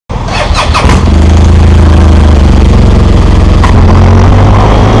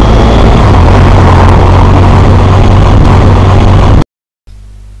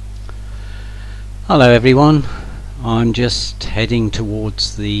Hello everyone, I'm just heading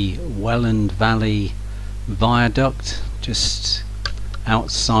towards the Welland Valley Viaduct just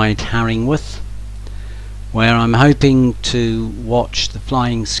outside Harringworth, where I'm hoping to watch the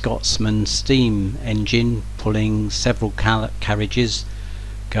Flying Scotsman steam engine pulling several carriages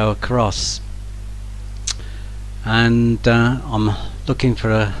go across, and I'm looking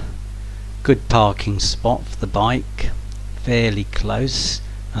for a good parking spot for the bike fairly close.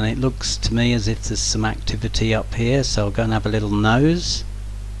 And it looks to me as if there's some activity up here, so I'll go and have a little nose.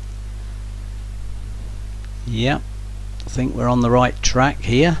 Yep, I think we're on the right track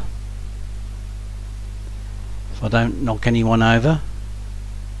here, if I don't knock anyone over.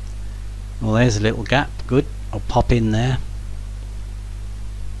 Well, there's a little gap, good, I'll pop in there.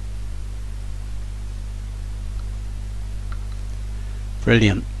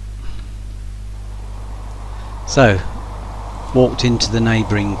 Brilliant. So walked into the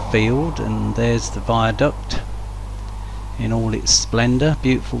neighbouring field, and there's the viaduct in all its splendour.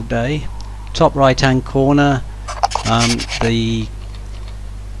 Beautiful day. Top right hand corner, the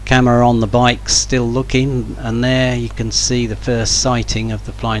camera on the bike's still looking, and there you can see the first sighting of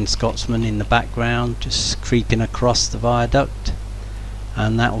the Flying Scotsman in the background just creeping across the viaduct,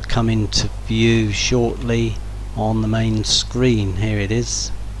 and that will come into view shortly on the main screen. Here it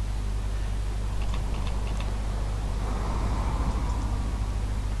is.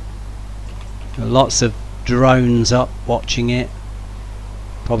 Lots of drones up watching it,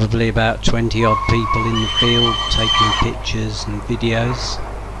 probably about 20 odd people in the field taking pictures and videos.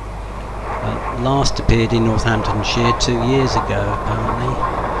 Last appeared in Northamptonshire 2 years ago apparently,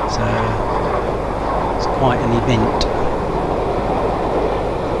 so it's quite an event.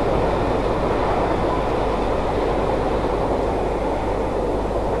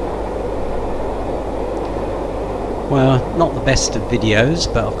 Well, not the best of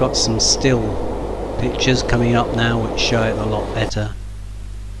videos, but I've got some still pictures coming up now which show it a lot better.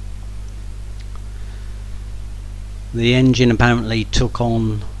 The engine apparently took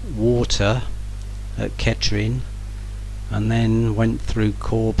on water at Kettering and then went through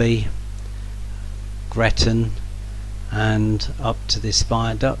Corby, Gretton and up to this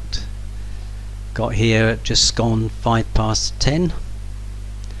viaduct. Got here at just gone 10:05,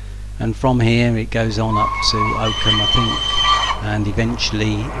 and from here it goes on up to Oakham, I think, and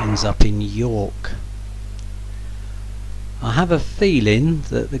eventually ends up in York. I have a feeling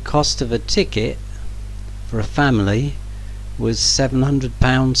that the cost of a ticket for a family was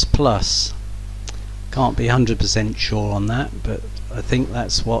 £700 plus. Can't be 100% sure on that, but I think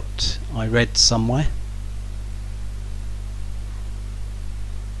that's what I read somewhere.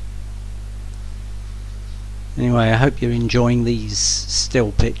 Anyway, I hope you're enjoying these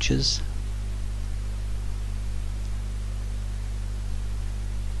still pictures.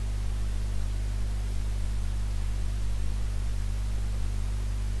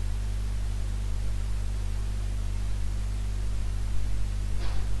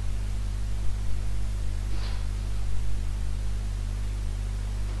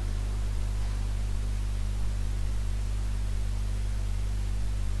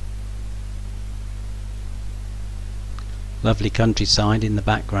 Lovely countryside in the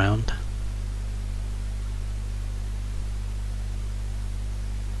background.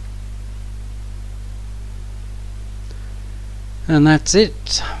 And that's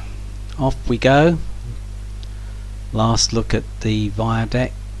it. Off we go. Last look at the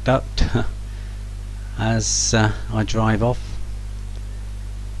viaduct as I drive off.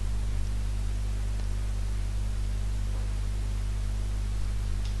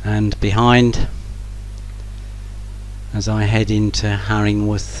 And behind, as I head into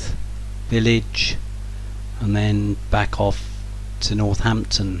Harringworth village and then back off to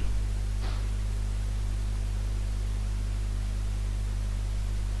Northampton.